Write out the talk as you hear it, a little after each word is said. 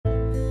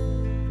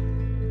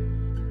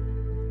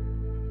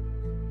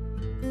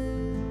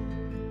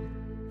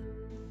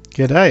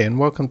G'day and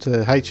welcome to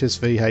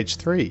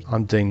HSVH3.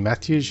 I'm Dean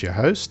Matthews, your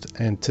host,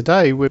 and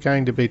today we're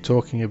going to be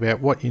talking about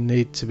what you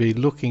need to be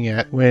looking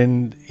at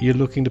when you're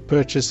looking to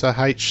purchase a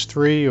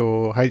H3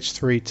 or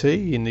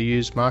H3T in the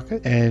used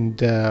market.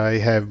 And I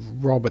have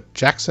Robert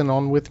Jackson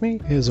on with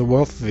me. He has a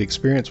wealth of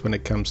experience when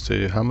it comes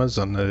to Hummers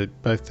on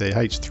both the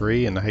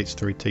H3 and the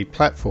H3T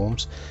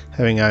platforms,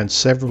 having owned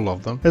several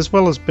of them, as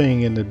well as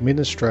being an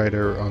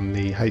administrator on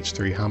the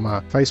H3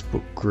 Hummer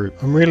Facebook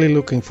group. I'm really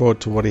looking forward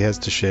to what he has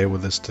to share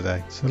with us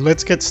today. So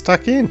let's get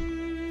stuck in.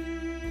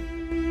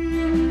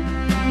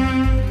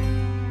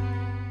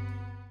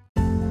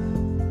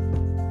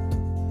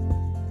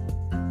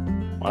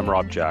 I'm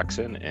Rob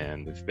Jackson,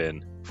 and I've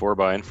been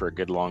 4-buying for a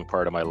good long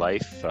part of my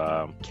life.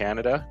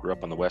 Canada, grew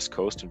up on the west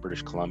coast in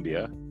British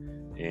Columbia,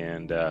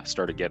 and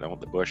started getting out with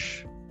the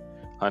bush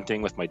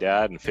hunting with my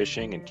dad and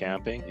fishing and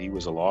camping. He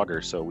was a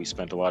logger, so we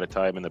spent a lot of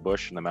time in the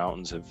bush and the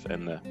mountains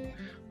and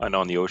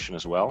on the ocean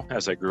as well.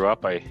 As I grew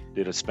up, I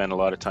did spend a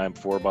lot of time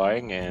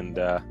 4-buying, and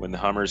when the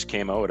Hummers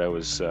came out, I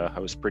was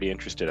pretty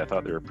interested. I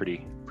thought they were a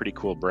pretty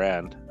cool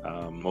brand.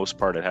 Most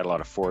part, it had a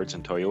lot of Fords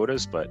and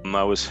Toyotas, but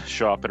I was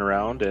shopping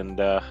around and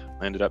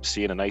ended up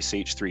seeing a nice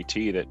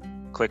H3T that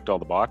clicked all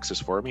the boxes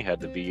for me. Had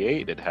the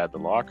V8, it had the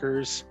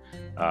lockers.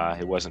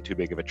 It wasn't too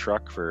big of a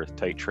truck for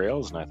tight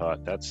trails, and I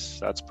thought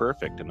that's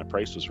perfect, and the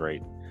price was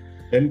right.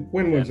 And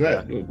when was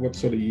that? What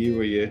sort of year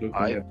were you looking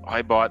at?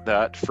 I bought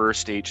that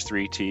first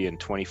H3T in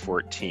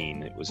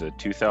 2014. It was a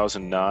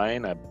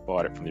 2009. I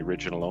bought it from the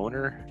original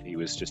owner. He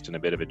was just in a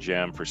bit of a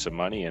jam for some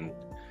money and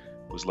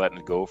was letting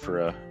it go for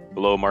a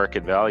below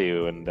market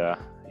value. And I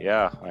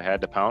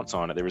had to pounce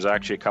on it. There was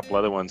actually a couple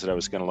other ones that I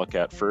was going to look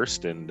at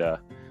first, and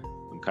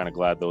I'm kind of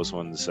glad those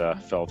ones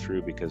fell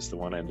through, because the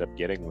one I ended up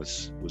getting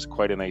was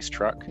quite a nice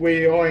truck. Were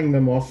you eyeing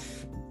them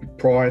off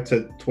prior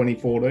to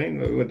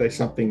 2014? Were they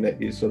something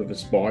that you sort of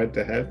aspired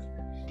to have?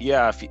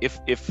 Yeah,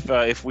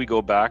 if we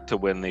go back to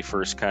when they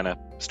first kind of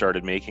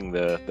started making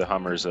the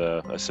Hummers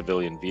a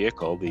civilian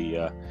vehicle,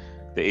 the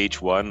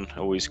H1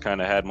 always kind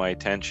of had my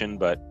attention,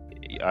 but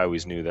I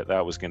always knew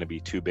that was going to be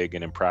too big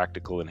and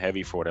impractical and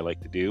heavy for what I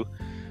like to do.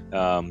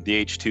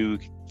 The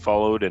H2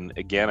 followed, and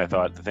again, I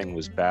thought the thing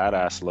was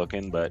badass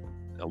looking, but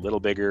a little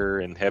bigger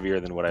and heavier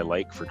than what I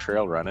like for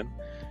trail running.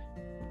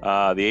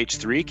 The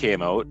H3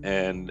 came out,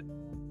 and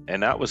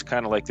that was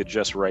kind of like the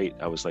just right.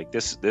 I was like,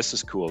 this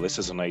is cool. This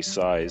is a nice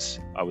size.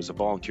 I was a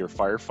volunteer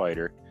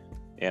firefighter,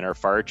 and our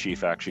fire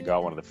chief actually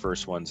got one of the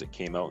first ones that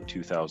came out in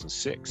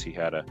 2006. He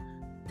had a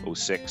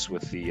 06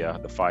 with the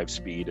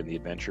 5-speed and the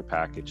adventure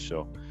package.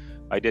 So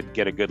I did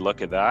get a good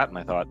look at that, and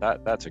I thought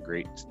that's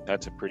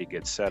a pretty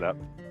good setup.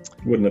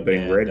 Wouldn't have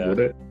been red, would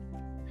it?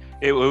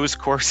 It was, of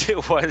course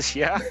it was,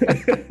 yeah.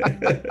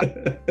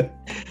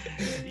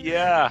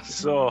 Yeah,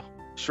 so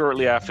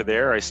shortly after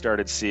there, I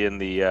started seeing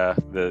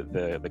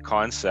the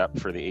concept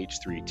for the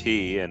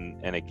H3T,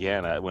 and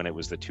again, when it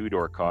was the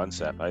 2-door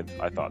concept,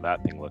 I thought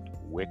that thing looked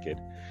wicked.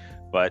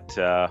 But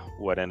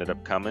what ended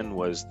up coming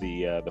was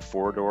the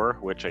 4-door,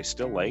 which I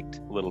still liked,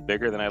 a little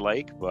bigger than I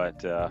like, but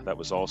that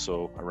was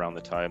also around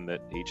the time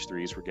that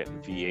H3s were getting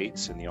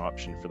V8s and the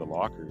option for the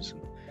lockers.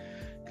 And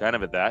kind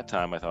of at that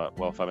time, I thought,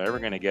 well, if I'm ever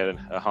going to get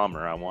a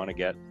Hummer, I want to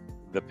get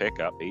the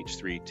pickup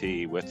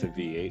H3T with the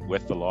V8,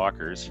 with the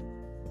lockers.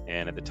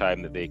 And at the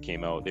time that they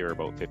came out, they were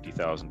about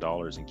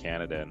 $50,000 in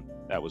Canada, and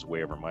that was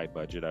way over my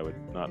budget. I would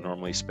not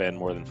normally spend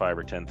more than $5,000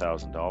 or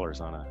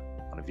 $10,000 on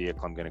a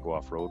vehicle I'm going to go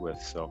off-road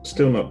with. So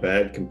still not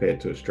bad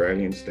compared to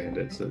Australian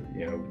standards.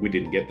 We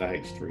didn't get the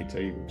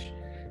H3T, which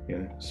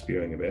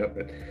spewing about,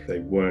 but they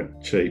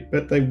weren't cheap,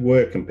 but they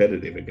were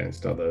competitive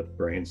against other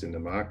brands in the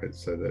market,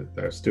 so that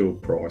they're still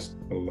priced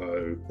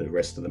below the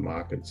rest of the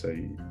market. So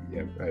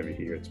over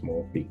here it's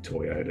more big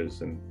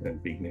Toyotas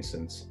and big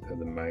Nissans are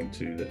the main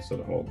two that sort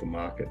of hold the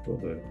market for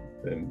the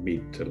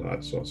mid to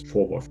large size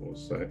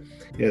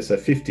 4x4s. So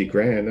 50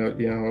 grand,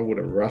 I would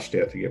have rushed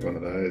out to get one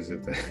of those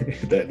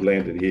if that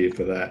landed here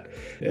for that.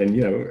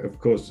 And of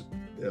course,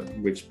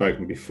 we've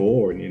spoken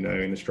before, and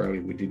in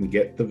Australia we didn't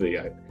get the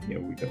V8.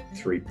 We got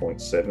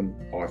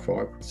 3.7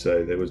 i5,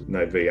 so there was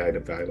no V8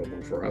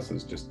 available for us.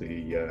 It's just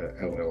the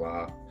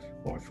LLR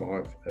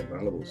i5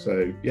 available.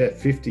 So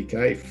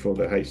 50k for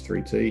the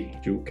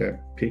H3T dual cab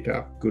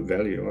pickup, good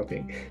value, I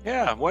think.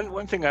 Yeah,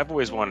 one thing I've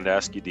always wanted to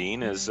ask you,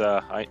 Dean, is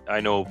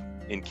I know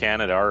in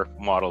Canada our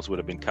models would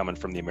have been coming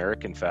from the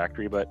American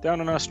factory, but down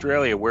in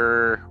Australia,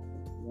 were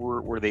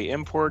they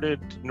imported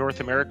North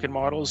American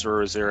models,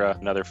 or is there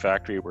another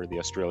factory where the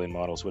Australian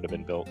models would have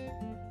been built?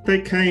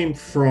 They came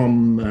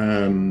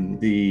from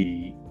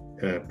the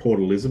Port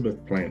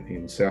Elizabeth plant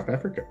in South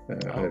Africa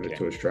over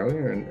to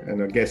Australia,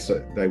 and I guess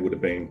they would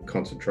have been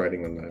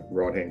concentrating on the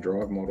right-hand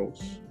drive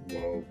models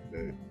while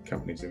the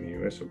companies in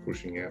the US were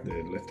pushing out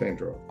the left-hand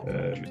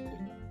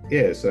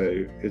drive.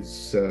 So it's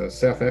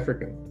South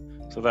African.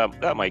 So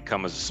that might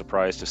come as a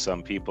surprise to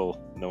some people,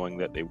 knowing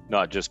that they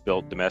not just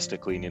built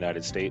domestically in the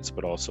United States,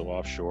 but also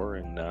offshore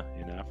in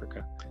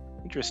Africa.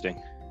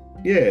 Interesting.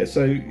 Yeah,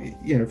 so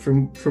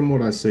from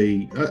what I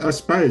see, I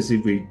suppose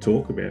if we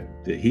talk about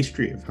the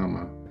history of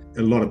Hummer,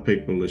 a lot of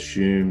people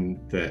assume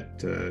that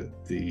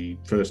the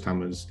first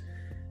Hummers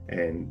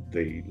and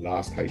the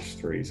last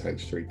H3s,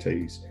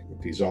 H3Ts,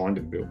 were designed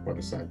and built by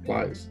the same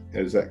players.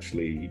 As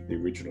actually the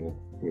original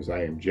was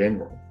AM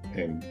General,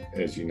 and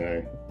as you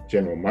know,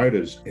 General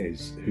Motors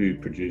is who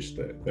produced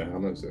the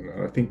Hummers, and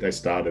I think they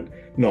started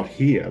not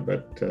here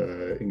but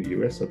in the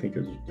US. I think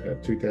it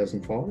was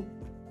 2005.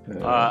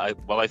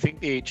 Well, I think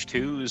the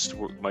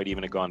H2s might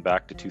even have gone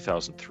back to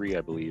 2003,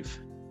 I believe.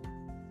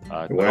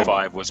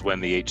 05 was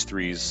when the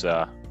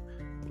H3s,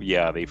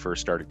 they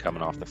first started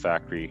coming off the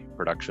factory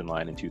production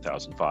line in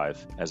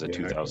 2005 as a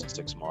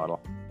 2006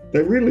 model.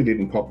 They really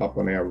didn't pop up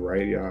on our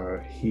radar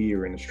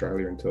here in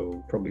Australia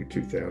until probably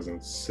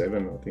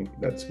 2007. I think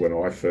that's when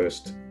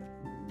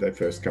they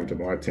first come to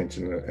my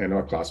attention, and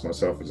I class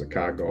myself as a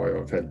car guy.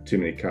 I've had too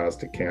many cars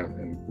to count,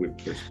 and we've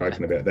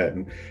spoken about that.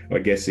 And I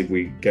guess if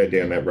we go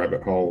down that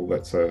rabbit hole,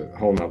 that's a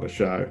whole nother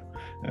show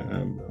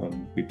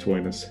on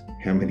between us,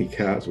 how many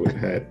cars we've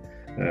had,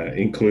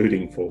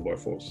 including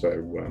 4x4.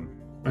 So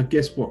I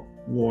guess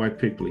why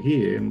people are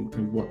here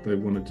and what they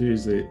want to do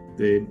is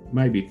they're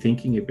maybe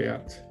thinking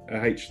about a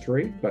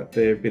H3, but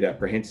they're a bit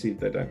apprehensive.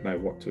 They don't know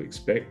what to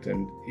expect,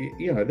 and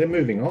they're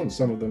moving on.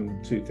 Some of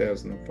them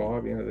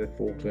 2005, they're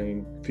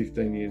 14,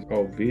 15 years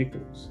old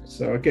vehicles.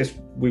 So I guess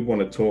we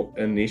want to talk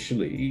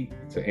initially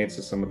to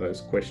answer some of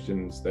those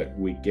questions that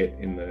we get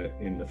in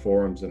the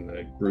forums and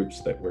the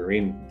groups that we're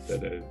in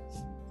that are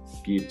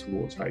geared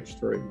towards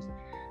H3s.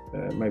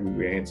 Maybe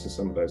we answer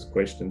some of those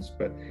questions,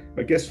 but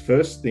I guess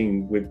first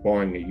thing with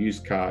buying a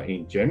used car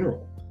in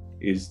general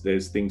is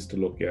there's things to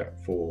look out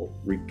for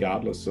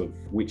regardless of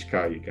which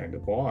car you're going to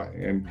buy.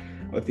 And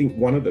I think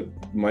one of the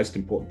most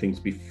important things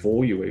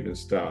before you even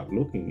start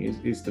looking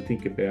is to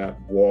think about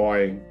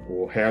why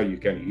or how you're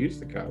going to use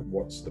the car.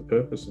 What's the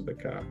purpose of the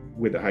car?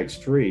 With a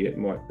H3, it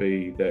might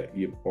be that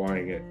you're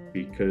buying it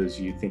because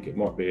you think it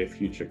might be a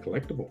future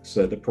collectible.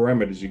 So the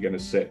parameters you're going to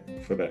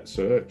set for that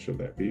search of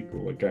that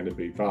vehicle are going to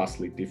be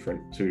vastly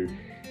different to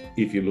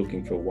if you're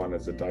looking for one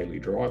as a daily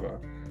driver,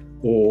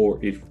 or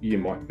if you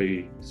might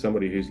be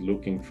somebody who's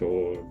looking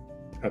for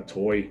a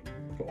toy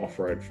for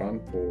off-road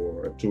fun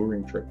or a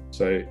touring trip.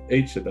 So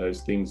each of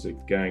those things are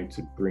going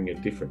to bring a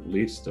different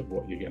list of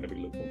what you're going to be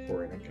looking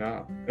for in a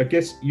car. I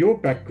guess your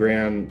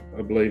background,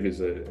 I believe, is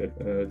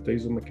a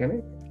diesel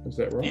mechanic. Is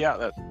that right?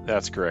 Yeah,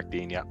 that's correct,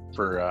 Dean. Yeah,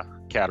 for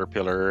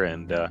Caterpillar,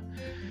 and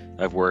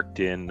I've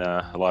worked in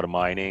a lot of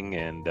mining,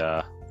 and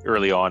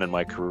early on in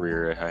my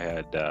career, I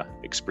had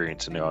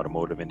experience in the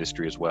automotive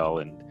industry as well,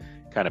 and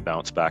kind of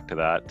bounce back to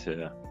that.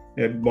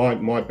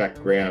 My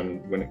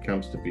background when it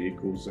comes to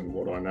vehicles and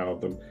what I know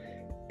of them,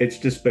 it's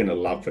just been a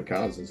love for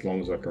cars as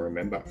long as I can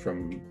remember.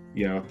 From,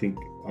 I think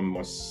on my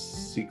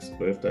 7th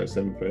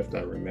birthday,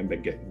 I remember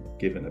getting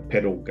given a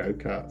pedal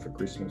go-kart for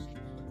Christmas,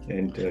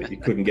 and you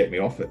couldn't get me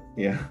off it.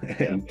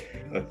 And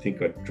I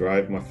think I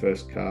drove my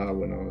first car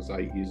when I was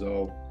 8 years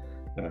old.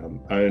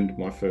 Owned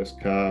my first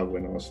car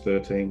when I was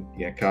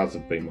 13. Cars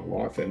have been my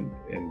life, and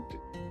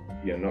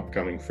not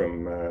coming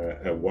from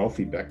a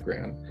wealthy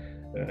background,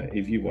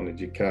 if you wanted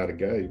your car to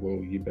go,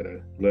 well, you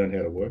better learn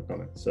how to work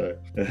on it. So,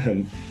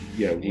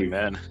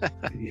 Amen.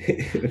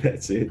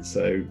 That's it.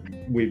 So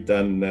we've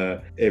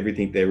done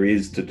everything there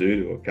is to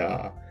do to a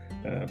car.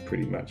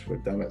 Pretty much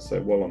we've done it.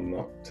 So while I'm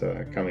not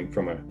coming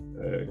from a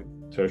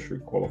tertiary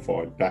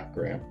qualified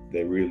background,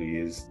 there really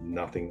is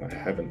nothing I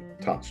haven't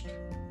touched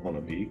on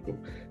a vehicle.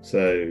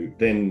 So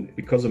then,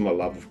 because of my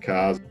love of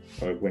cars,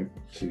 I went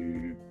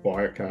to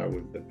buy a car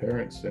with the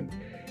parents, and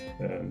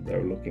they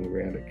were looking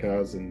around at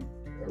cars, and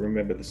I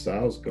remember the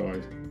sales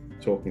guy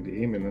talking to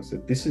him, and I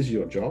said, "This is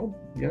your job?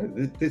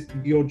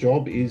 Your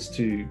job is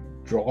to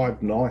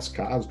drive nice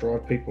cars,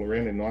 drive people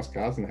around in nice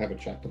cars and have a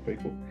chat to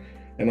people."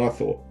 And I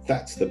thought,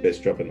 that's the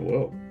best job in the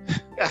world.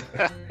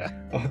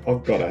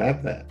 I've got to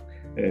have that.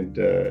 And,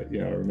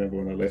 I remember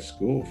when I left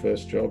school,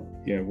 first job,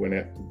 went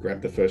out and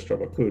grabbed the first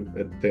job I could,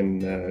 but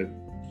then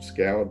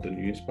scoured the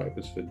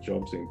newspapers for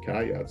jobs in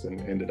car yards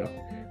and ended up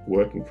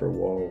working for a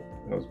while.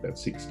 I was about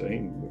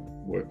 16,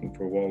 working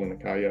for a while in a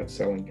car yard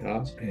selling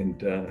cars.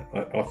 And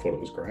I thought it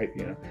was great.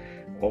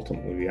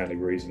 Ultimately, the only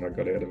reason I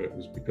got out of it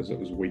was because it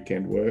was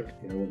weekend work.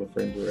 All the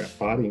friends were out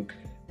partying.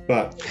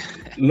 But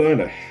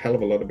learned a hell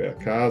of a lot about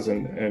cars.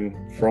 And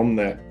from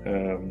that,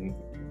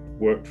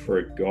 worked for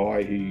a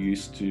guy who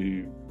used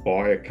to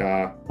buy a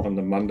car on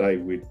the Monday,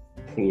 we'd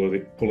pull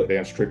it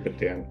down, strip it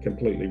down,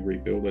 completely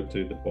rebuild it,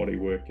 do the body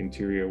work,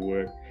 interior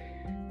work,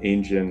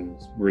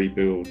 engines,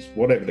 rebuilds,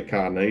 whatever the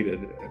car needed.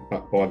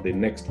 But by the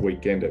next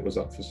weekend, it was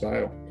up for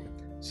sale.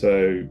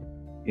 So,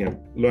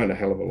 learned a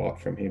hell of a lot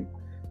from him.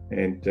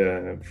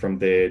 And from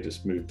there,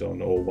 just moved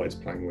on, always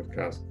playing with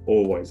cars,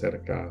 always had a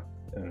car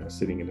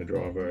sitting in the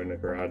driver in a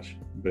garage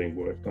being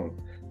worked on,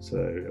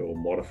 or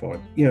modified.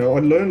 I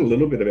learned a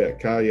little bit about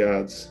car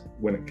yards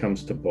when it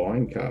comes to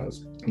buying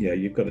cars.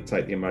 You've got to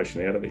take the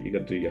emotion out of it. You've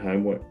got to do your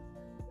homework,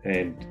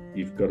 and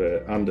you've got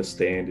to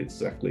understand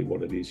exactly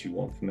what it is you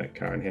want from that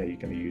car and how you're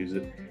going to use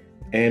it,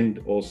 and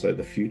also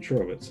the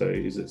future of it. So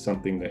is it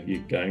something that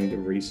you're going to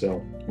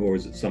resell, or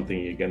is it something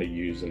you're going to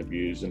use and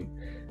abuse and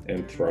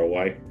and throw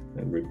away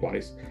and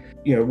replace.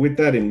 With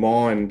that in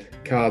mind,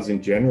 cars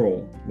in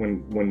general,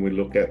 when we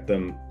look at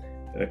them,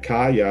 a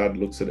car yard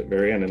looks at it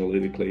very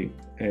analytically,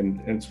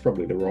 and it's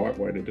probably the right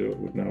way to do it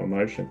with no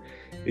emotion,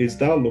 is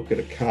they'll look at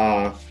a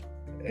car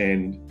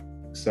and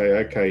say,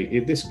 okay,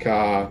 if this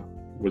car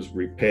was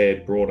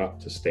repaired, brought up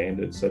to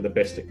standard, so the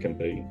best it can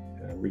be,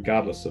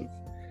 regardless of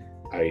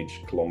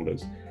age,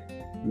 kilometres,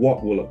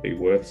 what will it be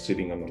worth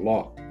sitting on the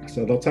lot?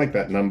 So they'll take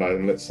that number,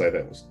 and let's say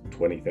that was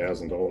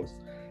 $20,000,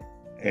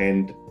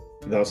 and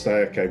they'll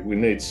say, okay, we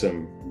need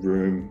some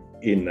room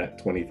in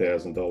that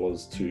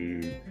 $20,000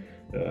 to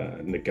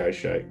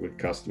negotiate with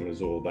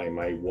customers, or they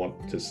may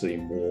want to see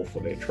more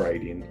for their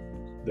trade-in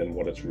than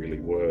what it's really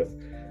worth.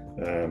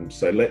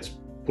 So let's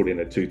put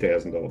in a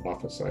 $2,000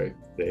 buffer, say,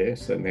 there.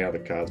 So now the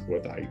car's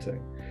worth $18,000.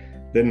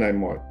 Then they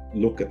might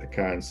look at the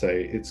car and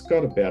say, it's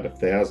got about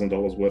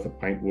 $1,000 worth of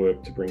paint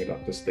work to bring it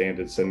up to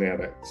standard. So now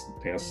that's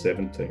now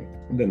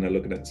 $17,000. And then they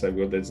look at it and say,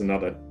 well, there's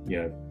another,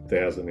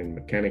 $1,000 in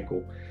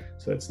mechanical.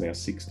 So it's now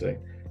 $16,000.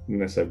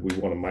 And they say, we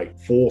want to make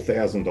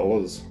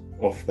 $4,000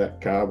 off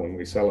that car when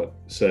we sell it.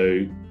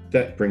 So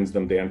that brings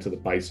them down to the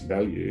base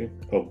value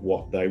of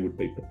what they would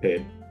be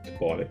prepared to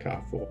buy the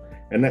car for.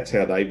 And that's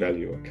how they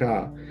value a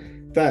car.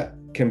 That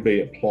can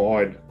be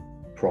applied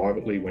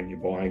privately when you're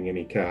buying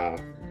any car.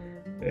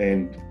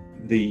 And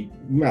the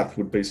math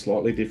would be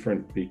slightly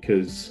different,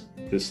 because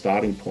the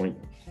starting point,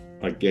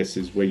 I guess,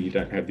 is where you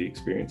don't have the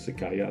experience the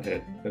car yard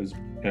had. As,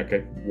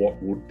 okay,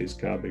 what would this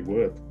car be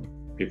worth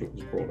if it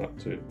was brought up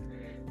to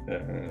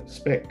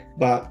spec?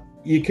 But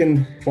you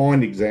can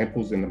find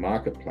examples in the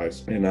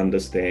marketplace and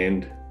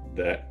understand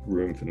that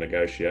room for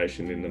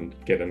negotiation in them,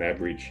 get an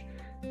average.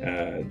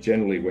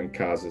 Generally, when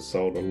cars are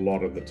sold, a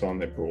lot of the time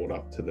they're brought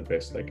up to the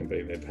best they can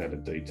be. They've had a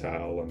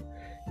detail,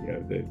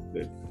 and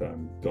they've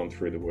gone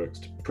through the works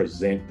to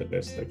present the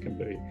best they can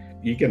be.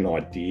 You get an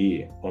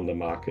idea on the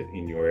market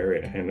in your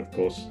area, and of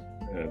course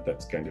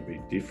that's going to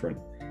be different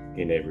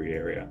in every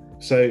area.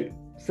 So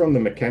from the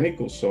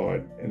mechanical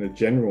side and the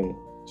general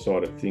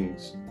side of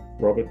things,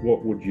 Robert,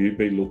 what would you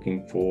be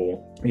looking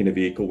for in a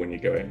vehicle when you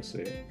go out and see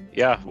it?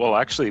 Yeah, well,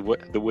 actually,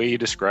 the way you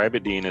describe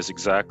it, Dean, is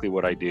exactly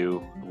what I do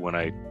when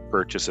I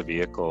purchase a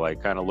vehicle. I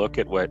kind of look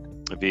at what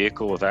a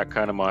vehicle with that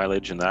kind of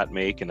mileage and that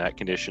make and that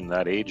condition,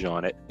 that age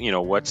on it,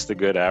 what's the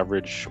good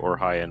average or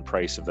high-end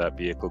price of that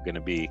vehicle going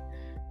to be?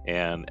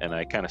 And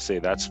I kind of say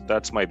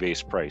that's my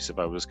base price. If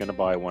I was going to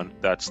buy one,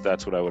 that's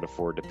what I would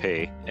afford to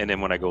pay. And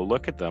then when I go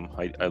look at them,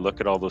 I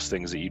look at all those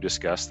things that you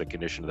discussed, the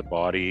condition of the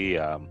body,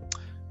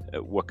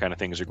 what kind of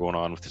things are going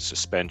on with the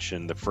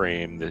suspension, the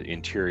frame, the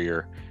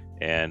interior,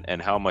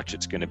 and how much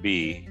it's going to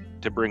be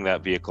to bring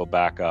that vehicle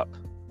back up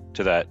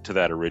to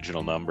that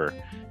original number,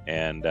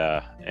 and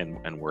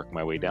work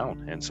my way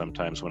down. And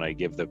sometimes when I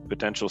give the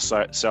potential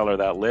seller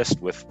that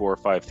list with 4 or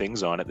 5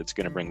 things on it that's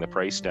going to bring the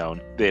price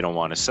down, they don't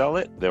want to sell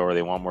it, or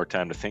they want more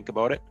time to think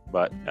about it.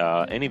 But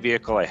any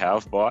vehicle I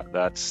have bought,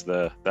 that's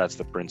the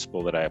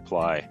principle that I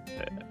apply.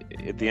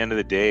 At the end of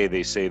the day,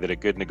 they say that a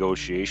good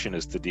negotiation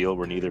is the deal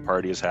where neither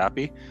party is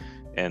happy.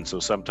 And so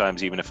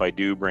sometimes, even if I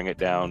do bring it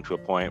down to a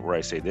point where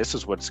I say, this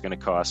is what it's going to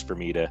cost for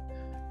me to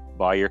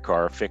buy your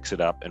car, fix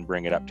it up, and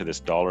bring it up to this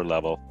dollar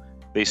level,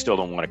 they still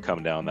don't want to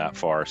come down that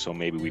far. So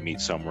maybe we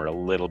meet somewhere a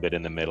little bit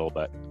in the middle,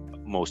 but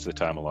most of the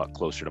time a lot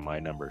closer to my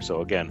number.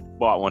 So again,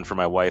 bought one for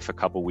my wife a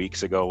couple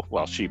weeks ago.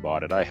 Well, she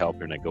bought it. I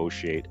helped her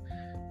negotiate.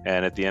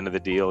 And at the end of the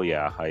deal,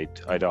 yeah,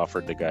 I'd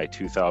offered the guy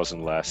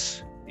 $2,000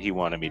 less. He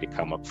wanted me to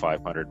come up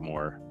 $500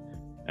 more.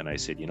 And I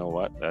said, you know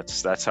what,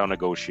 that's how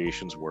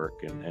negotiations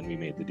work, and we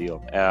made the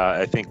deal.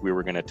 I think we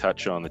were going to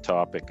touch on the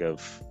topic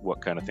of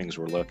what kind of things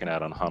we're looking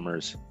at on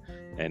Hummers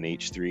and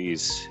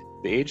H3s.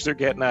 The age they're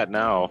getting at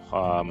now,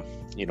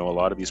 a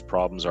lot of these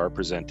problems are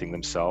presenting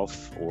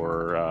themselves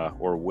or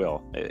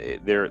will.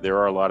 There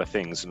are a lot of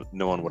things,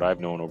 knowing what I've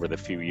known over the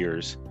few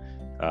years.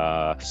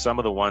 Some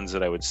of the ones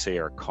that I would say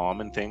are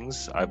common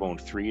things, I've owned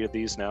 3 of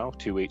these now,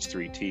 2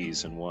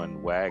 H3Ts and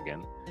 1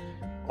 wagon.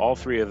 All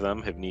 3 of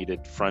them have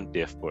needed front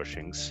diff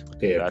bushings.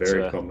 Yeah, that's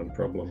very common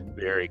problem.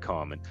 Very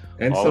common.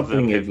 And all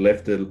something you've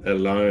left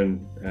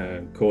alone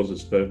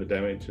causes further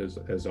damage, as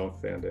I've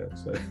found out.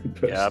 So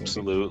yeah,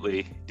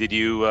 absolutely. Did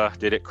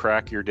it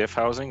crack your diff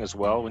housing as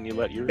well when you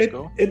let yours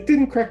go? It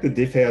didn't crack the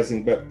diff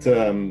housing, but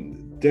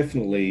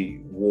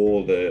definitely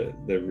wore the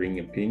ring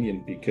and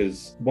pinion,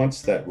 because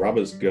once that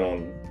rubber's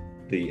gone,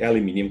 the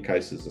aluminium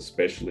cases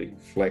especially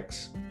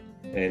flex,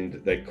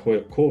 and they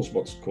cause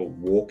what's called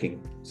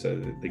walking, so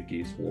the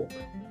gears walk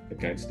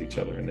against each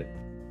other, and it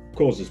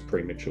causes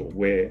premature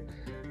wear.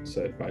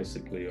 So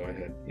basically I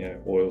had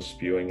oil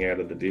spewing out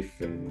of the diff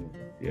and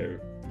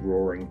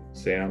roaring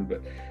sound,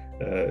 but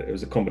it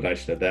was a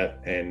combination of that,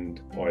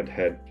 and I'd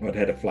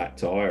had a flat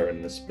tire,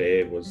 and the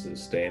spare was the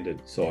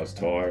standard size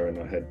tire, and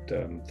I had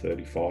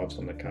 35s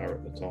on the car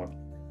at the time.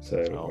 So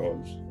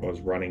I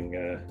was running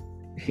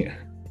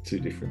 2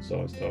 different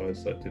size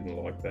tires, so I didn't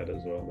like that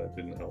as well. That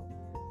didn't help.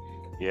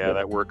 Yeah,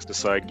 that works the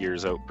side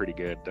gears out pretty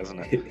good, doesn't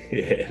it?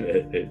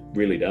 Yeah, it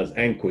really does,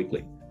 and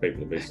quickly.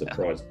 People will be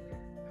surprised.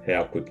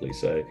 how quickly.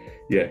 So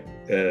yeah,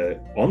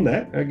 on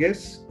that, I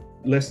guess,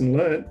 lesson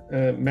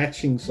learned,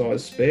 matching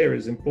size spare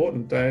is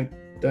important.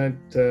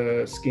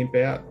 Don't skimp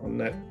out on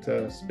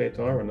that spare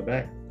tire on the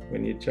back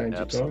when you change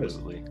your tires.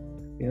 Absolutely.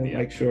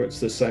 Make sure it's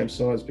the same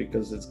size,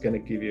 because it's going to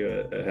give you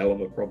a hell of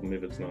a problem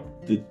if it's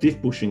not. The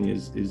diff bushing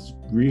is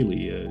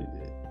really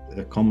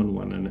a common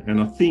one,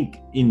 and I think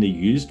in the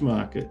used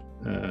market,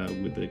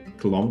 with the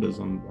kilometres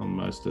on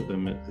most of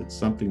them, it's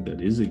something that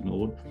is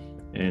ignored,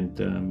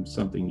 and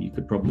something you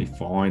could probably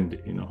find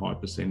in a high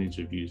percentage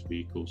of used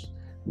vehicles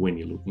when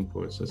you're looking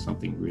for it. So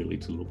something really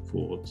to look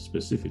for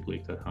specifically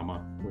to Hummer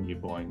when you're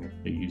buying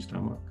a used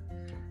Hummer.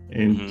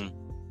 And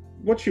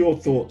what's your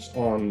thoughts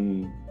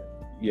on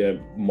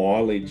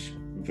mileage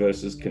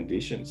versus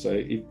condition? So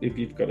if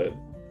you've got a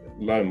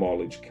low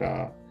mileage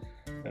car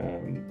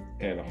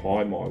and a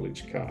high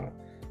mileage car,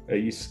 are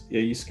you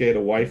scared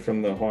away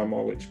from the high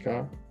mileage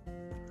car?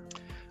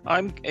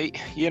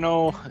 It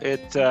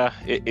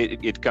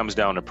comes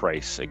down to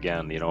price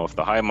again. If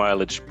the high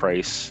mileage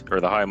price or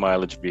the high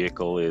mileage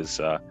vehicle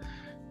is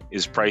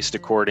priced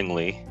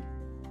accordingly,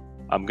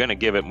 I'm going to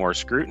give it more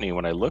scrutiny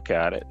when I look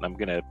at it, and I'm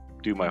going to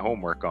do my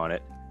homework on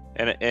it,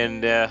 and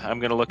I'm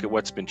going to look at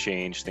what's been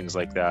changed, things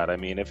like that. I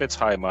mean, if it's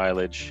high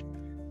mileage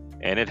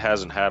and it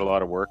hasn't had a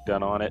lot of work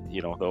done on it,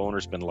 the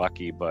owner's been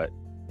lucky, but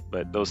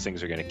those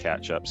things are going to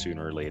catch up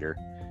sooner or later.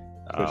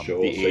 For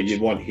sure. So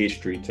you'd want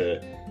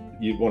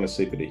to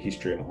see a bit of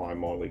history on a high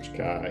mileage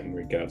car in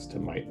regards to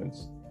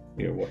maintenance.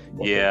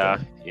 Yeah.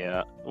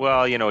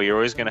 Well, you're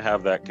always going to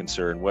have that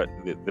concern.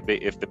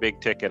 If the big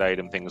ticket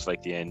item, things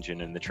like the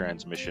engine and the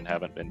transmission,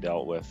 haven't been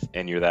dealt with,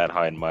 and you're that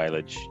high in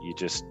mileage,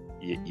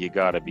 you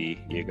gotta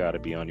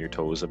be on your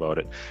toes about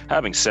it.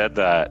 Having said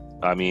that,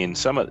 I mean,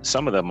 some of the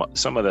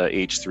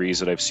H3s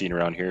that I've seen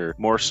around here,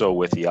 more so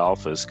with the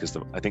Alphas, because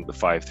I think the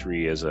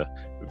 5.3 is a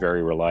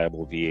very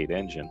reliable V8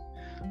 engine.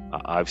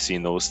 I've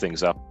seen those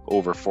things up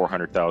over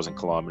 400,000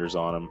 kilometers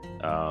on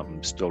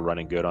them, still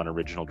running good on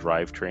original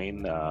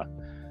drivetrain.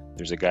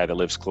 There's a guy that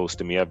lives close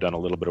to me. I've done a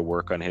little bit of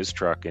work on his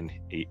truck, and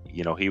he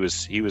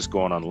was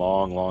going on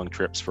long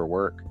trips for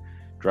work,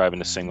 driving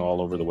to sing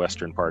all over the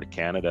western part of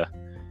Canada.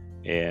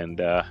 And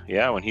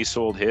when he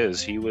sold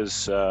his, he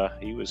was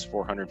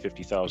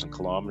 450,000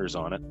 kilometers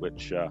on it,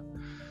 which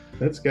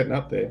that's getting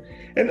up there.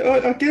 And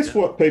I guess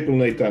what people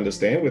need to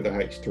understand with the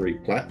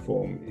H3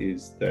 platform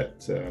is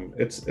that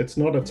it's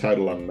not a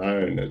total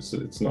unknown.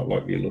 It's not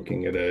like you're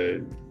looking at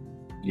a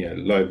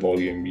low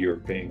volume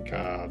European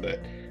car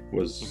that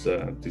was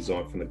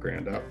designed from the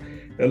ground up.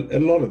 A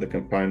lot of the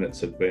components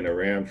have been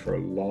around for a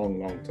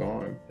long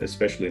time,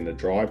 especially in the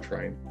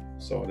drivetrain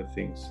side of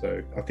things.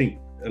 So I think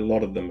a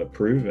lot of them are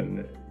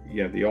proven. The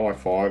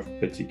i5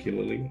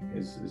 particularly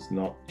is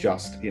not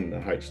just in the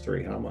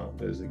H3 Hummer.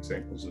 There's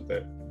examples of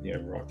that,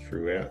 right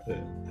throughout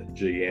the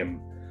GM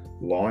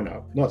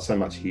lineup. Not so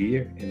much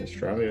here in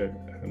Australia.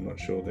 I'm not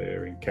sure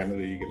there in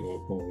Canada. You get a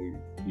lot more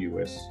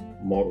US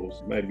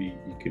models. Maybe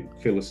you could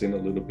fill us in a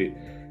little bit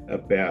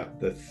about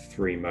the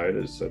three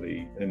motors. So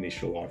the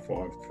initial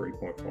i5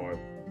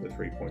 3.5, the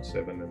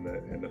 3.7,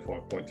 and the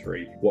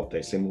 5.3. What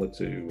they're similar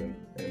to,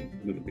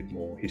 and a little bit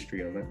more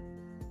history on that.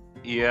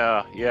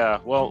 Yeah.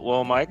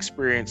 Well, my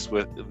experience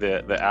with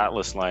the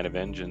Atlas line of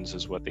engines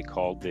is what they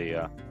called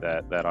that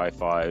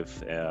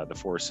i5, the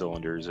 4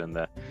 cylinders, and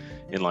the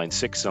inline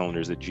 6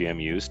 cylinders that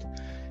GM used.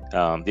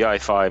 The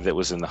i5 that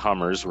was in the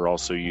Hummers were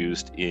also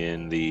used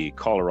in the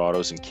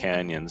Colorados and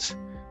Canyons,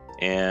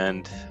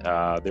 and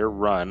their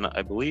run,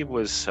 I believe,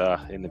 was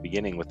in the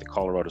beginning with the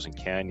Colorados and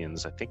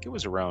Canyons. I think it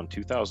was around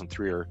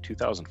 2003 or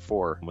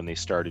 2004 when they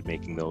started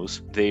making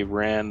those. They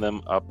ran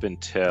them up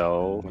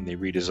until when they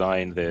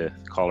redesigned the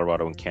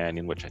Colorado and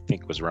Canyon, which I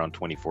think was around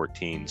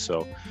 2014.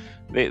 So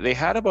they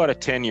had about a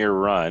 10-year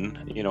run.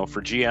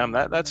 For GM,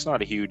 that's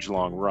not a huge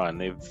long run.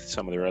 They've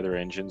some of their other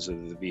engines, the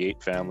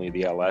V8 family,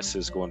 the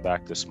LSs going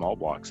back to small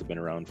blocks, have been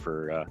around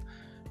for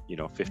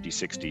 50,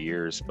 60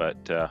 years,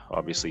 but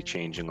obviously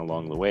changing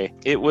along the way.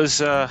 It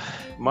was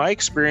my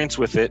experience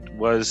with it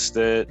was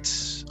that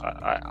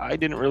I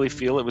didn't really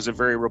feel it was a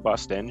very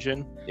robust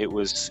engine. It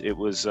was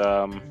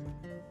I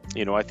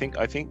think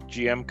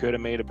GM could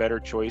have made a better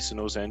choice in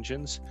those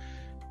engines.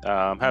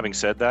 Having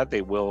said that,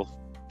 they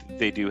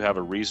do have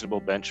a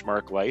reasonable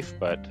benchmark life,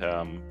 but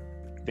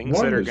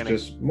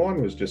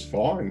mine was just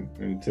fine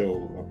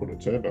until I put a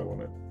turbo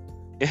on it.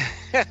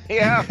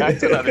 Yeah,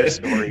 that's another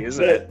story,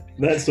 isn't it?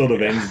 That sort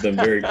of ends them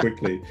very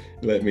quickly,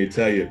 let me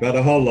tell you. But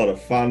a whole lot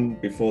of fun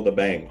before the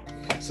bang.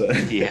 So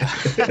yeah.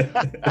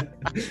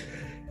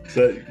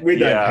 So we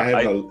don't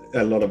have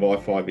a lot of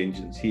i5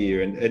 engines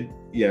here, and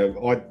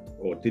I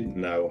didn't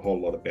know a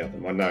whole lot about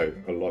them. I know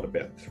a lot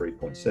about the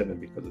 3.7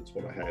 because it's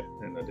what I had,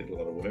 and I did a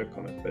lot of work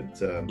on it.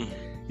 But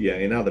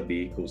in other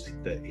vehicles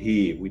that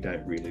here we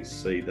don't really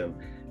see them.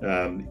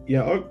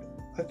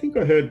 I think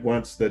I heard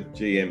once that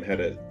GM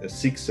had a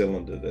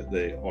six-cylinder that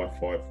the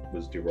i5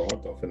 was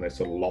derived off, and they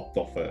sort of lopped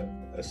off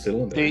a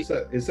cylinder.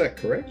 Is that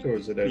correct, or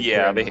is it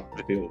a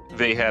build?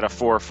 They had a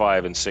 4,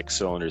 5, and 6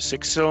 cylinders.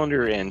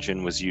 6-cylinder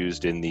engine was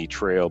used in the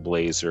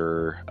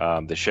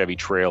Trailblazer, the Chevy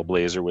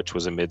Trailblazer, which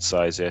was a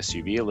mid-size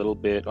SUV, a little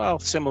bit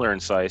similar in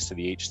size to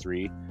the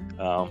H3.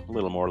 A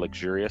little more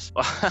luxurious.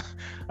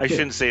 I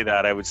shouldn't say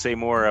that. I would say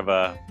more of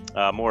a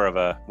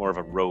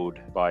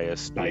road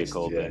biased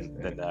vehicle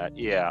than that.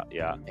 Yeah.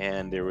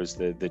 And there was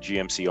the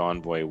GMC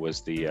Envoy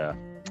was the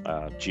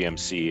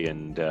GMC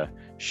and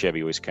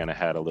Chevy always kind of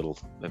had a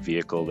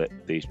vehicle that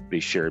they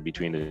shared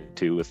between the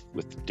two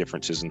with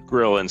differences in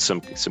grille and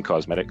some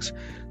cosmetics.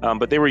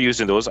 But they were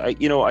using those. I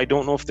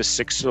don't know if the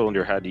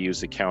 6-cylinder had to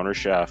use the counter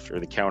shaft or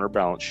the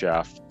counterbalance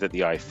shaft that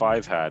the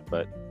i5 had,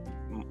 but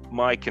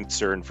my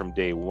concern from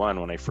day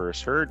one when I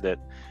first heard that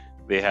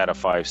they had a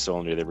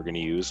 5-cylinder they were going to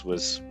use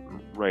was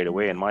right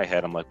away in my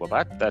head. I'm like,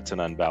 well, that's an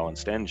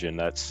unbalanced engine.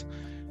 That's,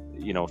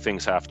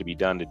 things have to be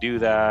done to do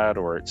that,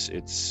 or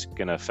it's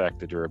going to affect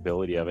the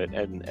durability of it.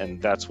 And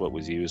that's what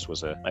was used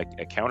was a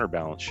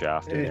counterbalance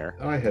shaft in there.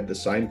 I had the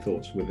same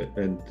thoughts with it,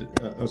 and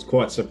I was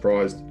quite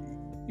surprised.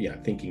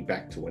 Thinking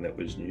back to when it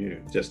was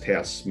new, just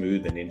how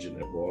smooth an engine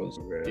it was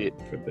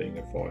for being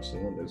a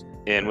 5-cylinder.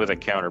 And with a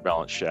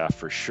counterbalance shaft,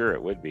 for sure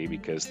it would be,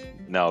 because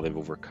now they've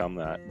overcome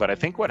that. But I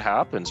think what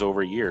happens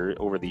over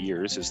the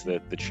years is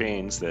that the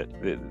chains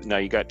now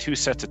you got 2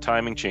 sets of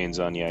timing chains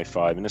on the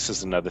i5, and this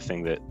is another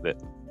thing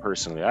that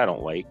personally I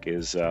don't like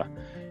is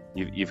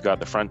you've got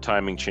the front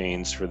timing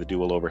chains for the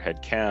dual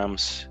overhead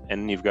cams,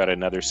 and you've got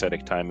another set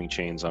of timing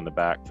chains on the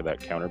back for that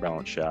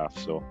counterbalance shaft.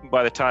 So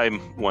by the time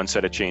one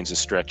set of chains is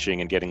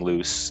stretching and getting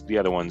loose, the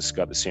other one's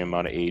got the same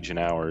amount of age and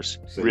hours.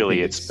 So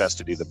really, it's best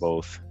to do the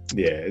both.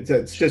 Yeah,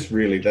 it's just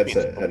really, that's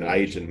an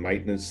age and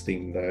maintenance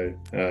thing, though.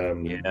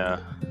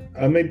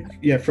 I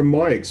mean, from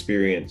my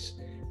experience,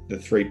 the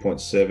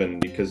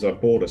 3.7, because I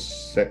bought a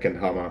second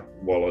Hummer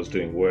while I was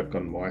doing work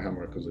on my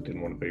Hummer because I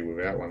didn't want to be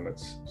without one.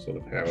 That's sort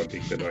of how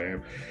addicted I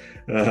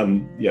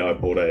am. I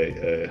bought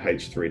a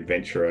H3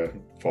 Adventurer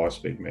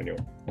 5-speed manual,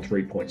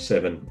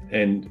 3.7,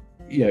 and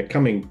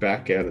coming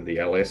back out of the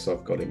LS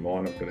I've got in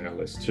mine, I've got an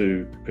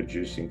LS2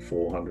 producing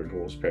 400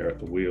 horsepower at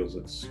the wheels.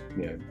 It's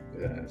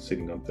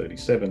sitting on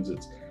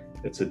 37s.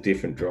 It's a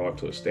different drive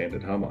to a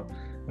standard Hummer.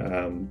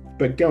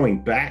 But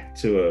going back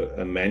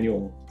to a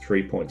manual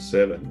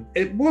 3.7,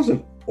 it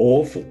wasn't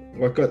awful.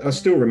 Like I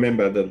still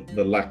remember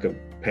the lack of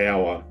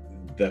power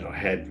that I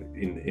had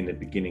in the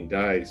beginning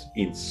days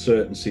in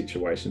certain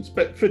situations.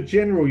 But for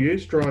general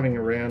use, driving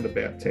around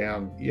about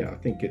town, I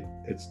think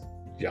it's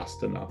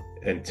just enough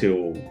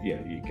until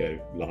you go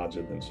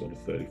larger than sort of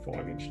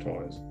 35-inch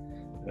tires.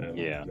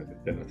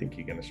 Then I think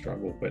you're going to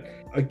struggle. But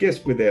I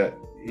guess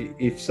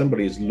if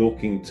somebody is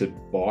looking to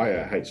buy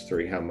a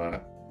H3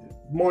 Hummer,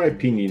 my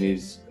opinion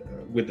is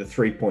with the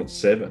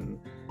 3.7,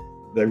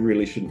 they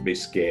really shouldn't be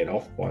scared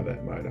off by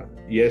that motor.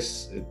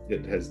 Yes,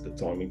 it has the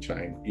timing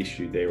chain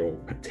issue there, or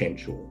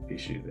potential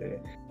issue there,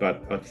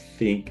 but I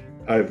think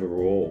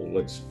overall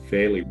it's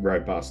fairly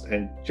robust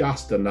and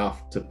just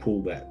enough to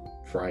pull that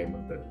frame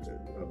of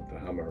the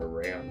Hummer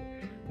around,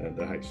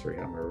 the H3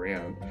 Hummer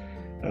around.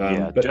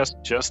 But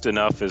just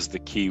enough is the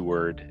key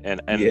word,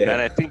 and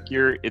I think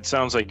it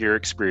sounds like your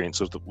experience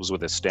was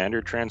with a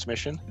standard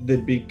transmission. The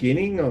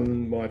beginning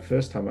on my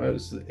first Hummer,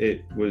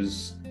 it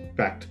was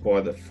backed by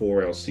the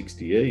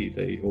 4L60E,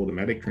 the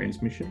automatic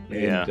transmission,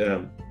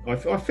 and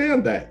I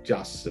found that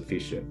just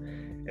sufficient.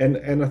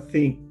 And I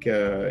think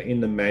in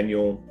the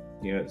manual,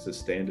 it's a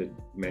standard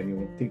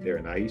manual. I think they're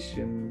an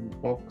Asian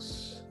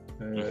box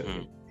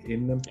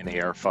in them, an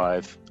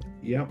AR5.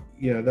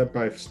 They're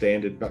both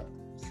standard, but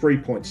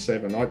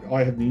 3.7,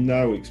 I have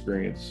no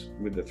experience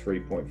with the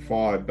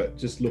 3.5, but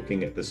just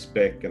looking at the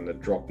spec and the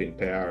drop in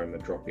power and the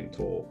drop in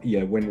torque,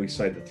 when we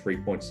say the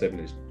 3.7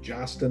 is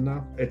just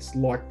enough, it's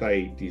like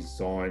they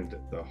designed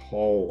the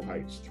whole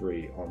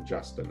H3 on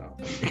just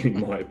enough, in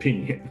my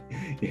opinion.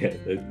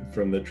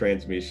 From the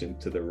transmission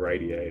to the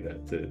radiator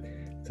to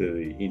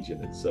the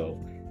engine itself,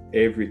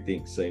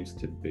 everything seems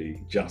to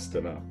be just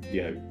enough,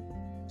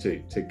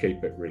 to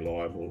keep it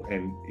reliable.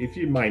 And if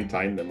you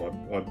maintain them,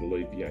 I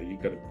believe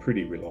you've got a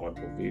pretty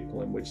reliable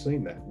vehicle, and we've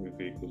seen that with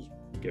vehicles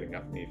getting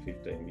up near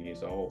 15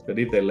 years old. But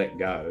if they're let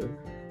go,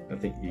 I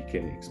think you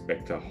can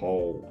expect a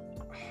whole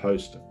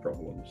host of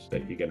problems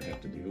that you're going to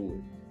have to deal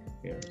with.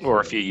 Or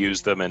if you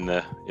use them in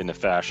the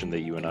fashion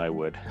that you and I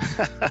would.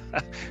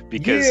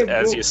 Because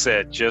as you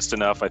said, just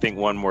enough. I think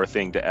one more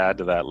thing to add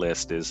to that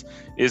list is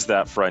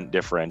that front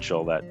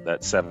differential, that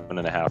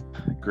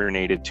 7.5.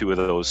 Grenaded 2 of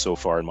those so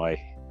far in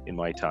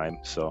my time.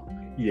 So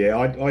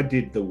I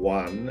did the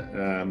one.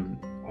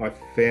 I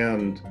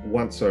found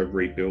once I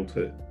rebuilt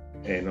it,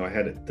 and I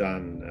had it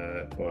done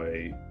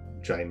by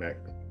JMac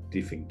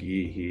Diff and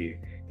Gear here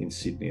in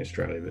Sydney,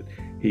 Australia, but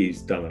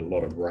he's done a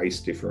lot of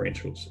race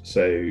differentials.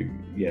 So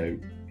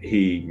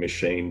he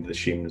machined the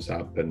shims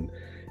up and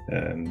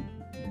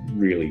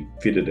really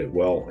fitted it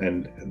well,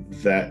 and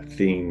that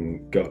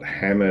thing got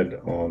hammered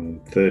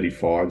on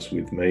 35s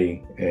with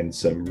me and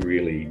some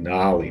really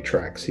gnarly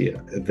tracks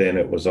here. Then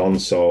it was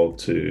on-sold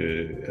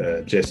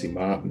to Jesse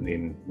Martin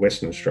in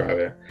Western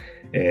Australia,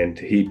 and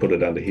he put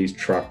it under his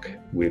truck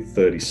with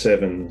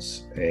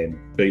 37s and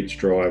beach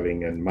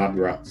driving and mud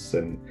ruts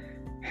and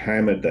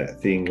hammered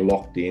that thing,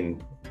 locked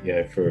in,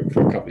 for a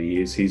couple of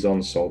years. He's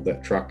on-sold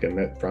that truck, and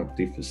that front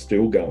diff is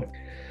still going.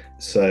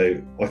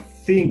 So I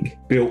think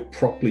built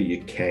properly,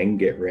 you can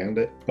get around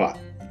it, but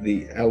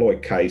the alloy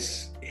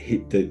case,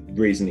 the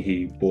reason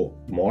he bought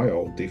my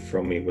old diff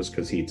from me was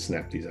because he'd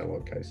snapped his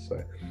alloy case.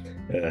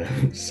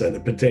 So the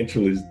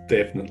potential is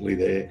definitely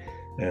there,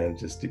 and it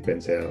just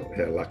depends how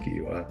lucky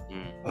you are.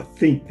 I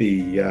think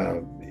the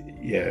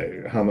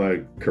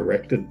Hummer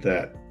corrected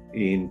that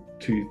in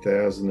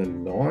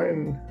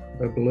 2009,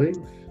 I believe.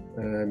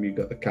 You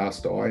got the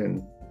cast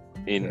iron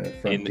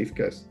front diff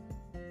case.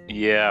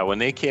 Yeah, when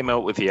they came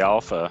out with the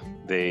Alpha,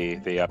 they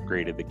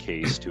upgraded the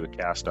case to a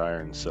cast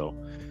iron. So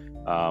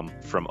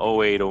from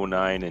 08,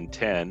 09, and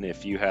 10,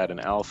 if you had an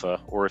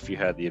Alpha or if you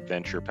had the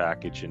Adventure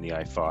package in the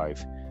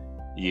i5,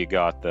 you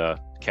got the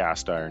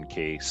cast iron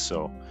case.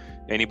 So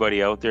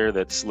anybody out there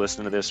that's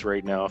listening to this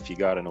right now, if you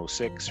got an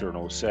 06 or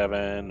an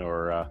 07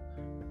 or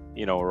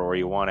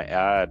you want to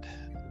add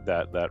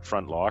that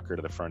front locker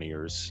to the front of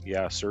yours,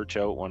 search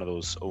out one of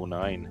those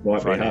 09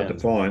 might be hard to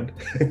find.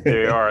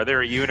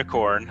 They're a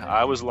unicorn.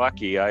 I was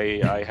lucky.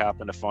 I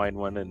happened to find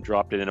one and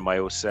dropped it into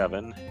my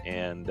 07,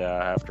 and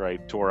after I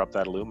tore up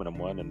that aluminum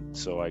one, and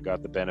so I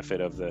got the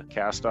benefit of the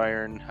cast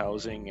iron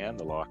housing and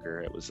the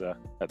locker. It was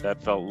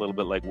that felt a little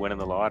bit like winning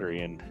the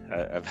lottery, and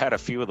I've had a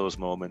few of those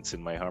moments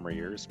in my Hummer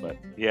years. But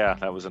yeah,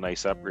 that was a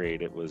nice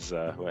upgrade. It was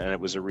and it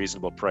was a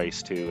reasonable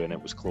price too, and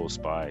it was close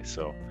by.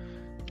 So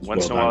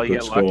once in a while you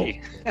get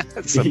lucky.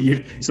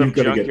 some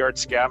junkyard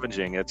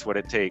scavenging, that's what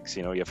it takes.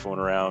 You phone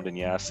around and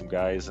you ask some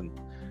guys, and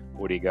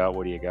what do you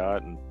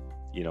got, and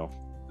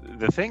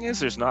the thing is,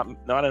 there's not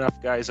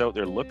enough guys out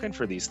there looking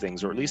for these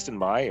things, or at least in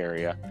my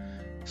area.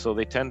 So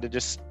they tend to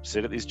just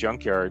sit at these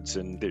junkyards,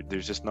 and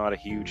there's just not a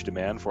huge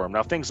demand for them.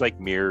 Now, things like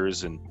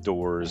mirrors and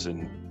doors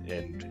and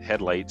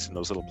headlights and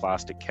those little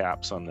plastic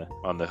caps on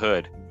the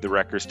hood, the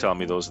wreckers tell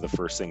me those are the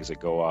first things that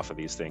go off of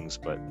these things.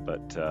 But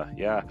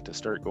to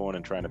start going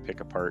and trying to pick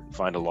apart and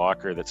find a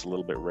locker that's a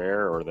little bit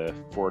rare, or the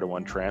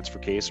 4-to-1 transfer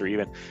case, or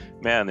even,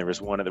 there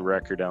was one at the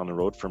wrecker down the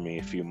road from me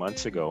a few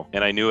months ago,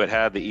 and I knew it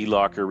had the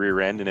E-locker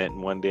rear end in it,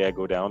 and one day I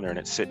go down there and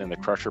it's sitting in the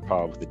crusher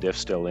pile with the diff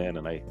still in,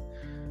 and I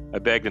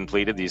begged and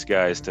pleaded these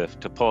guys to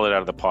pull it out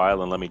of the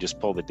pile and let me just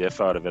pull the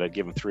diff out of it. I'd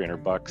give them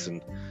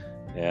 $300,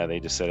 and they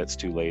just said it's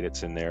too late,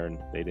 it's in there, and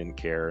they didn't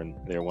care. And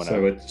there went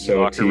a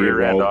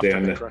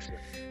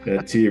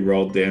tear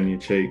rolled down your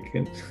cheek,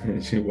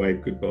 and you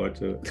waved goodbye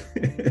to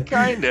it.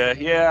 Kinda,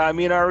 yeah. I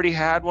already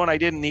had one. I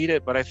didn't need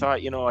it, but I thought,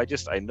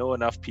 I know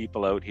enough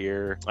people out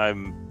here.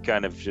 I'm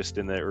kind of just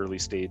in the early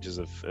stages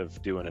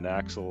of doing an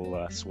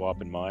axle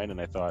swap in mine,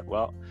 and I thought,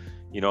 well,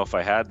 if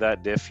I had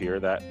that diff here,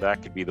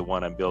 that could be the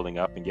one I'm building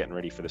up and getting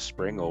ready for the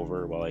spring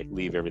over while I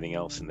leave everything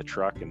else in the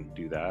truck and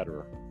do that.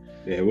 Or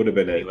it would have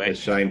been a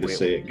shame to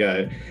see it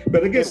go.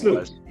 But I guess,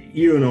 look,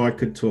 you and I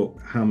could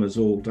talk Hummers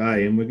all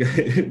day, and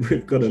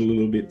we've got a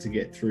little bit to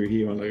get through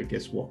here on, I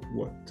guess, what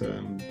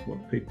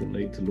people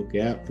need to look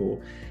out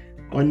for.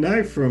 I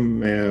know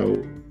from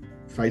our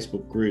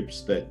Facebook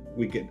groups that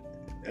we get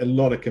a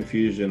lot of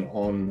confusion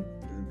on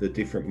the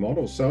different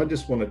models. So I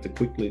just wanted to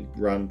quickly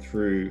run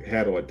through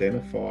how to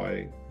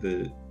identify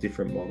the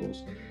different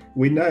models.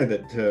 We know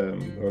that,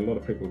 or a lot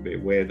of people will be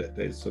aware that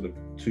there's sort of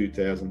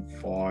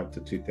 2005 to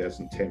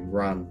 2010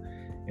 run,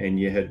 and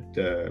you had,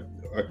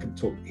 I can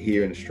talk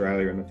here in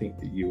Australia, and I think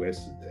the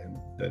US,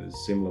 that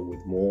is similar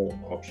with more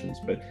options,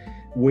 but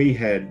we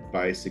had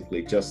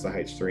basically just the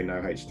H3,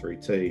 no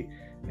H3T,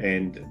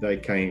 and they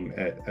came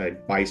at a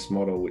base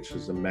model, which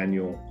was a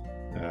manual,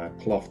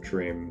 cloth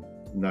trim,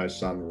 no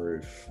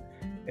sunroof,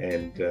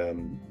 and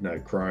no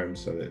chrome,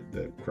 so that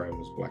the chrome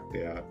was blacked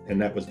out,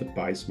 and that was the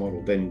base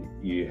model. Then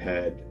you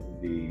had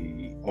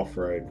the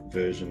off-road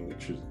version,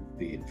 which was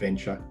the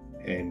Adventure,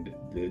 and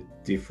the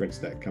difference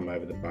that come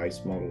over the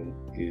base model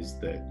is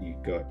that you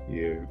got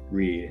your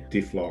rear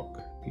diff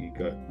lock, you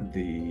got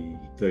the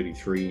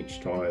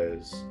 33-inch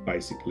tires.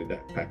 Basically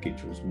that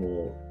package was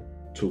more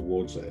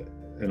towards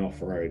an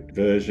off-road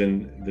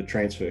version. The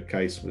transfer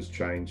case was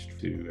changed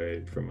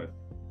to from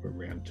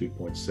around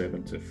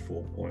 2.7 to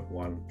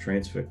 4.1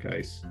 transfer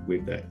case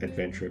with that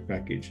Adventure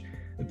package.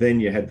 Then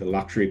you had the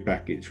luxury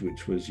package,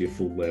 which was your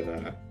full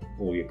leather,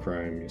 all your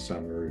chrome, your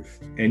sunroof.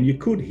 And you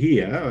could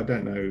here, I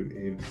don't know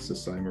if it's the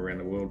same around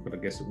the world, but I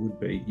guess it would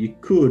be, you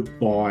could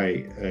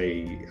buy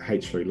a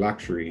H3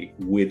 luxury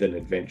with an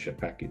Adventure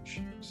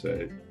package,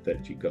 so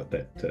that you got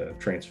that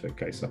transfer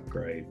case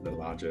upgrade, the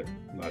larger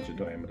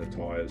diameter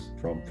tires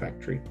from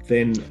factory.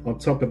 Then on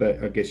top of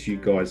that, I guess you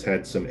guys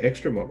had some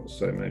extra models,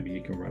 so maybe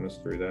you can run us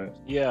through that.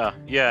 Yeah,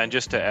 and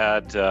just to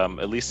add,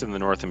 at least in the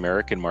North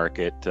American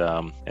market,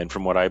 and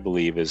from what I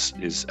believe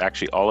is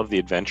actually all of the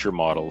Adventure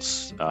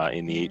models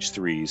in the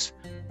H3s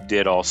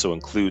did also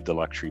include the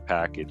luxury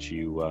package.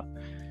 You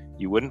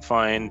wouldn't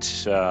find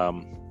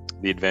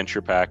the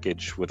adventure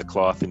package with a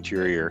cloth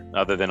interior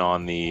other than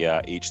on the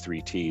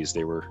H3Ts.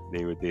 They were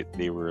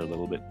a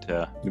little bit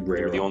they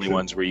were the only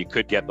ones where you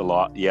could get the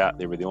lot. Yeah,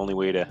 they were the only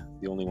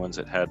ones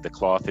that had the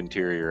cloth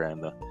interior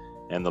and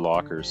the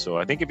lockers. So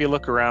I think if you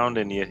look around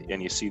and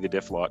you see the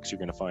diff locks, you're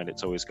going to find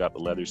it's always got the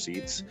leather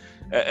seats,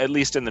 at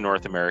least in the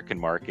North American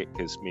market,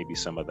 because maybe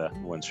some of the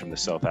ones from the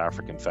South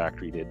African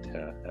factory did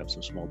have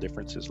some small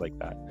differences like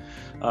that.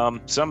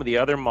 Some of the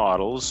other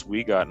models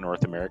we got in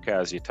North America,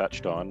 as you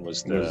touched on,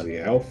 was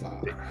the Alpha.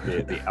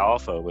 The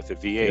Alpha with the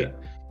V8.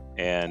 Yeah.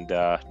 And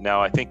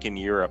now I think in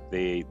Europe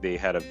they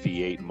had a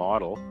V8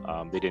 model.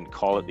 They didn't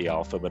call it the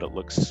Alpha, but it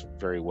looks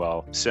very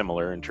well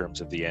similar in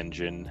terms of the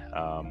engine,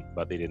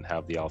 but they didn't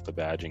have the Alpha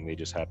badging. They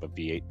just have a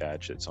V8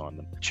 badge that's on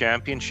them.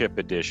 Championship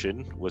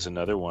Edition was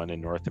another one in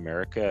North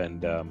America,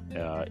 and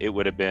it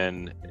would have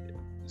been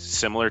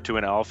similar to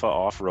an Alpha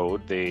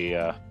off-road.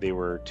 They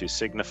were to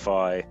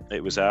signify,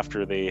 it was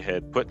after they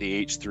had put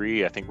the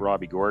H3. I think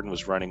Robbie Gordon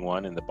was running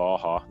one in the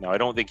Baja. Now I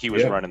don't think he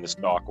was running the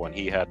stock one.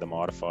 He had the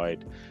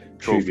modified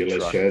trophy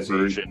truck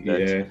version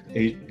that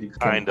he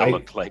kind of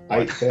looked like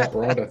one. Eighth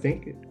outright, I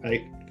think.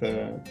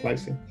 Eighth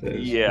placing.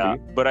 Yeah,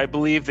 but I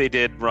believe they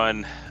did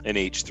run an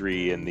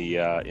H3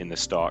 in the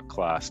stock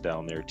class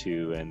down there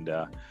too,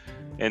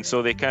 and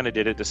so they kind of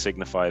did it to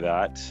signify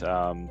that.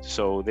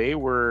 So they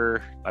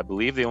were, I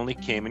believe they only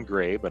came in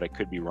gray, but I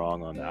could be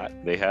wrong on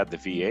that. They had the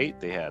V8,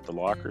 they had the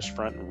lockers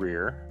front and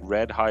rear,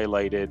 red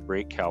highlighted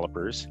brake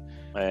calipers,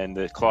 and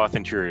the cloth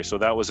interior. So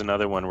that was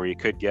another one where you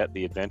could get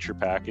the adventure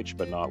package,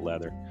 but not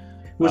leather.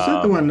 Was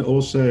that the one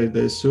also,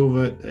 the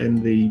silver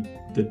and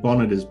the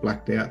bonnet is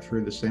blacked out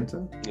through the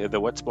center? Yeah, the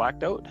what's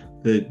blacked out?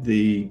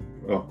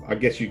 I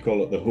guess you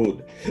call it the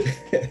hood.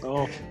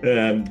 Oh.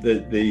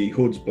 The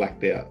hood's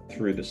blacked out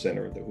through the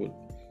center of the hood.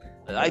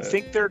 I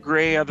think they're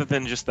gray, other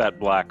than just that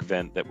black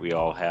vent that we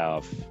all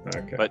have.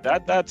 Okay. But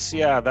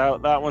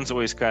that one's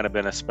always kind of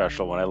been a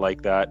special one. I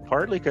like that,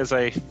 partly because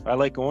I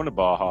like going to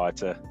Baja.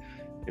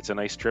 It's a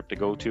nice trip to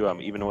go to.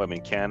 Even though I'm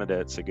in Canada,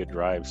 it's a good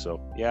drive. So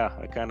yeah,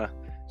 I kind of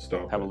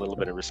have a little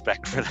bit of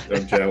respect for that.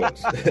 I'm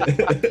jealous.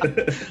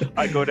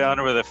 I go down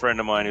there with a friend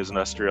of mine who's an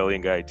Australian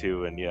guy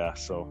too, and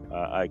so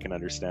I can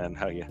understand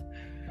how you.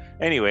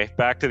 Anyway,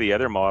 back to the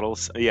other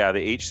models. Yeah, the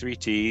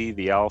H3T,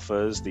 the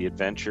Alphas, the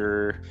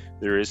Adventure.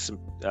 There is some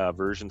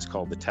versions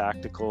called the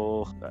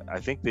Tactical. I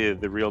think the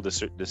real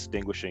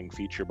distinguishing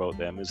feature about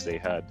them is they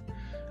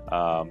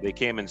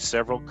came in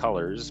several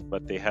colors,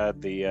 but they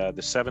had the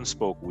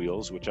 7-spoke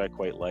wheels, which I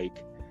quite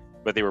like.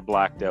 But they were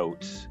blacked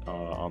out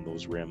on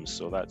those rims,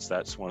 so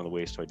that's one of the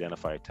ways to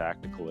identify a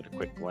Tactical at a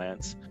quick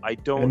glance. I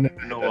don't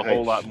know a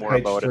whole lot more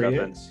about it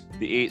other than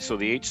the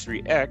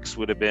H3X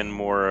would have been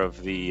more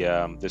of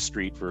the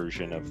street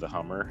version of the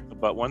Hummer.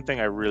 But one thing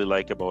I really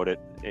like about it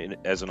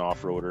as an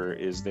off-roader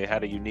is they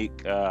had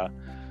a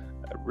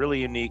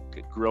really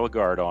unique grill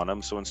guard on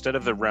them. So instead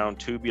of the round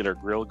tubular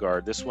grill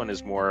guard, this one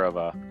is more of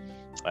a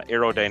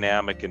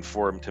aerodynamic and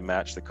formed to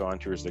match the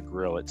contours of the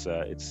grill.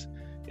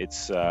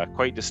 It's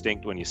quite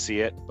distinct when you see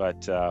it,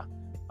 but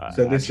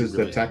so this is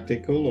the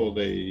Tactical, or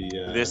the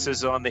this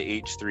is on the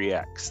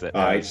H3X.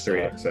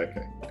 H3X,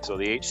 okay. So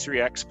the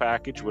H3X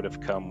package would have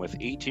come with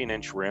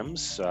 18-inch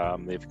rims.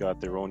 They've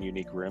got their own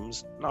unique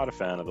rims. Not a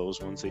fan of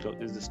those ones. They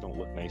just don't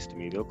look nice to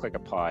me. They look like a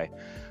pie.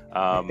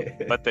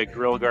 But the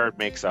grill guard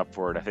makes up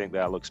for it. I think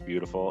that looks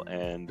beautiful,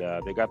 and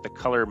they got the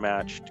color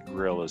matched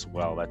grill as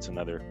well. That's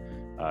another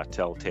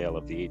telltale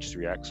of the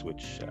H3X,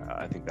 which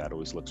I think that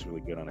always looks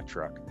really good on a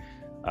truck.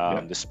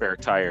 The spare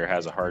tire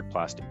has a hard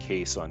plastic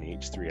case on the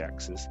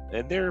H3Xs,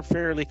 and they're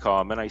fairly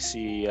common. I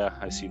see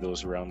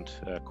those around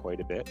quite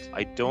a bit.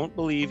 I don't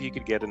believe you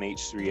could get an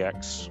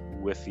H3X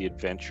with the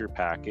Adventure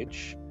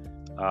package,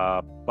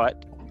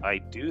 but I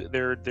do.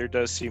 There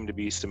does seem to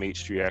be some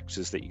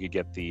H3Xs that you could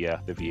get the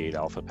V8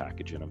 Alpha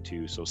package in them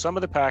too. So some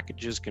of the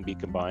packages can be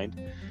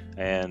combined,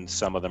 and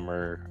some of them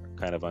are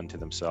kind of unto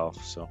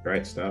themselves. So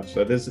great stuff.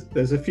 So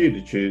there's a few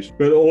to choose,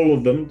 but all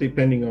of them,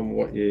 depending on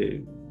what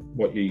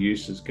your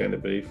use is going to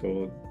be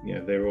for,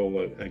 they're all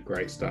a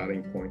great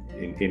starting point,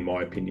 in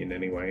my opinion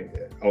anyway.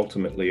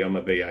 Ultimately, I'm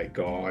a V8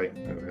 guy.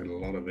 I've had a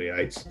lot of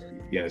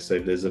V8s. So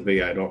if there's a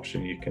V8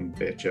 option, you can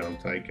bet you I'm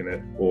taking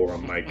it, or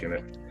I'm making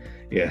it.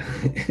 Yeah,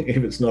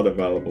 if it's not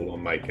available,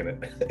 I'm making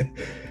it.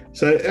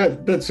 So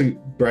that's a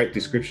great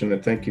description,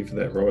 and thank you for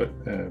that, Robert,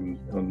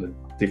 on the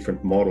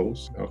different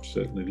models. I've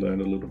certainly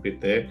learned a little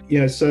bit there.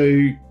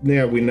 So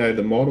now we know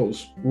the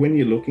models. When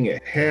you're looking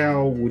at,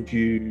 how would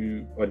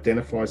you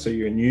identify, so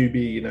you're a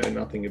newbie, you know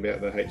nothing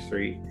about the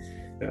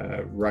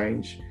H3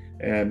 range,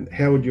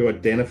 how would you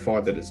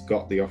identify that it's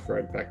got the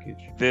off-road package?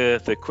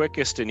 The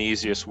quickest and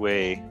easiest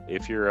way,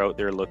 if you're out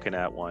there looking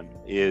at one,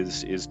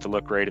 is to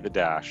look right at the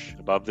dash.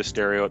 Above the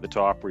stereo at the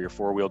top, where your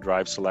four-wheel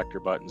drive selector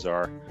buttons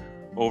are,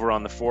 over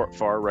on the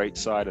far right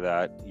side of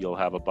that, you'll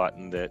have a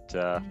button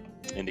that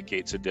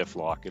indicates a diff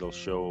lock. It'll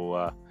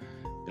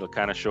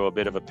kind of show a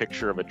bit of a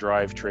picture of a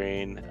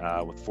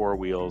drivetrain with four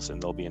wheels, and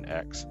there'll be an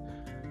X.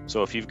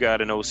 So if you've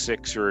got an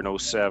 06 or an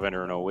 07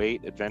 or an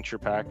 08 adventure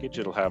package,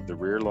 it'll have the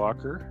rear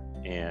locker.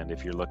 And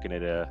if you're looking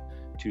at a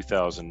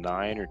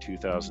 2009 or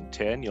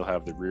 2010, you'll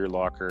have the rear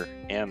locker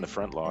and the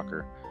front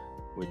locker,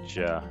 which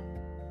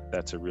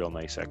that's a real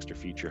nice extra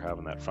feature,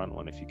 having that front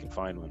one if you can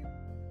find one.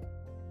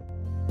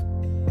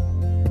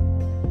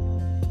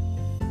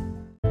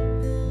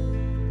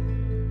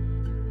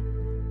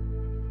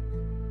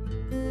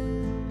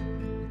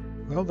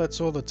 Well,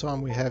 that's all the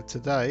time we have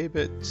today,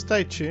 but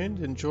stay tuned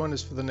and join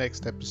us for the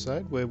next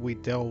episode where we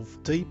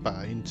delve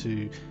deeper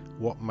into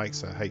what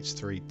makes a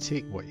H3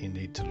 tick, what you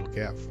need to look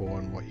out for,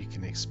 and what you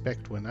can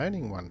expect when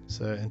owning one.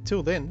 So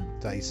until then,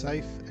 stay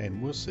safe,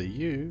 and we'll see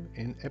you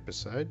in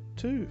episode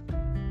 2.